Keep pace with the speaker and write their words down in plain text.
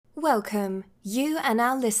Welcome. You are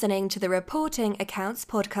now listening to the Reporting Accounts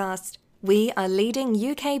podcast. We are leading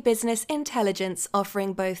UK business intelligence,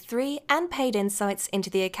 offering both free and paid insights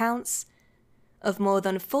into the accounts of more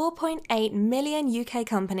than 4.8 million UK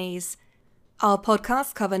companies. Our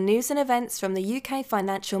podcasts cover news and events from the UK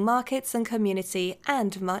financial markets and community,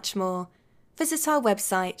 and much more. Visit our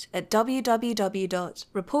website at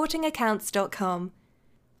www.reportingaccounts.com.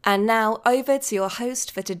 And now over to your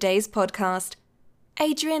host for today's podcast,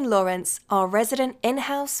 Adrian Lawrence, our resident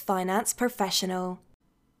in-house finance professional.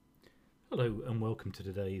 Hello and welcome to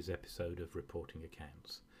today's episode of Reporting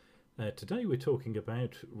Accounts. Today we're talking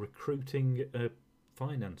about recruiting a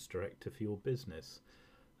finance director for your business.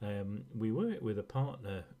 We work with a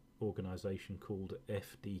partner organisation called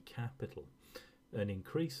FD Capital, and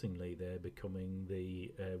increasingly they're becoming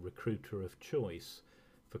the recruiter of choice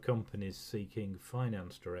for companies seeking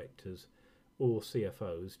finance directors or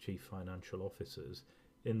CFOs, Chief Financial Officers,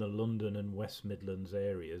 in the London and West Midlands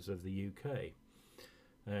areas of the UK.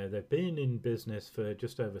 They've been in business for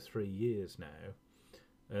just over 3 years now,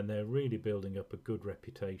 and they're really building up a good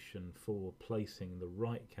reputation for placing the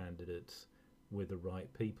right candidates with the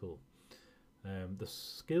right people. The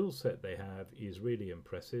skill set they have is really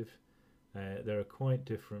impressive. They're quite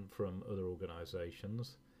different from other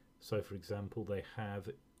organisations. So, for example, they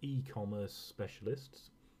have e-commerce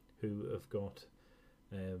specialists who have got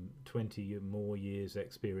 20 more years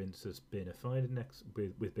experience as being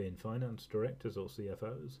with being finance directors or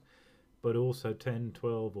CFOs, but also 10,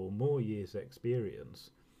 12 or more years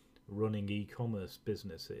experience running e-commerce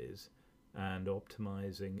businesses and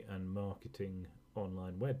optimizing and marketing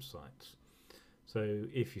online websites. So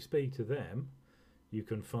if you speak to them, you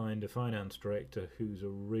can find a finance director who's a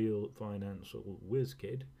real financial whiz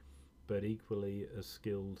kid, but equally as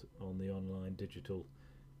skilled on the online digital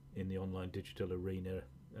arena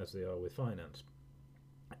as they are with finance.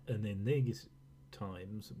 And in these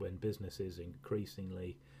times when businesses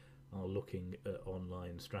increasingly are looking at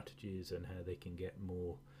online strategies and how they can get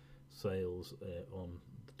more sales on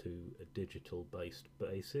to a digital based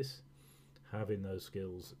basis, having those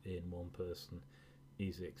skills in one person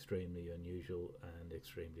is extremely unusual and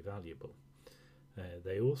extremely valuable.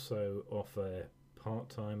 They also offer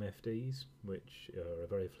part-time FDs, which are a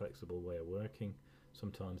very flexible way of working.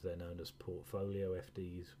 Sometimes they're known as portfolio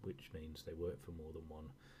FDs, which means they work for more than one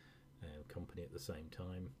company at the same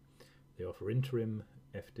time. They offer interim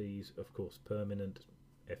FDs, of course permanent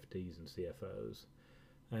FDs and CFOs.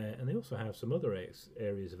 And they also have some other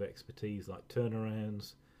areas of expertise like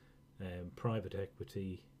turnarounds, private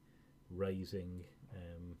equity, raising,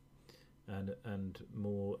 and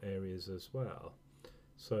more areas as well.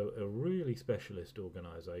 So a really specialist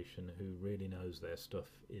organisation who really knows their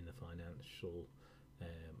stuff in the financial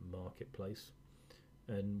marketplace,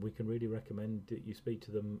 and we can really recommend that you speak to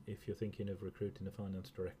them if you're thinking of recruiting a finance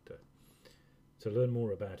director. To learn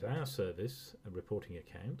more about our service and Reporting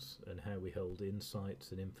Accounts and how we hold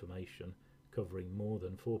insights and information covering more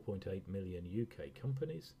than 4.8 million UK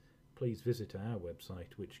companies, please visit our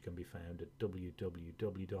website, which can be found at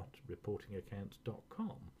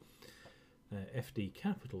www.reportingaccounts.com. FD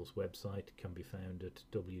Capital's website can be found at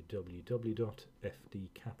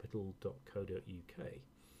www.fdcapital.co.uk.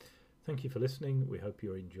 Thank you for listening. We hope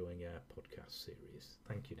you're enjoying our podcast series.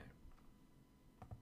 Thank you now.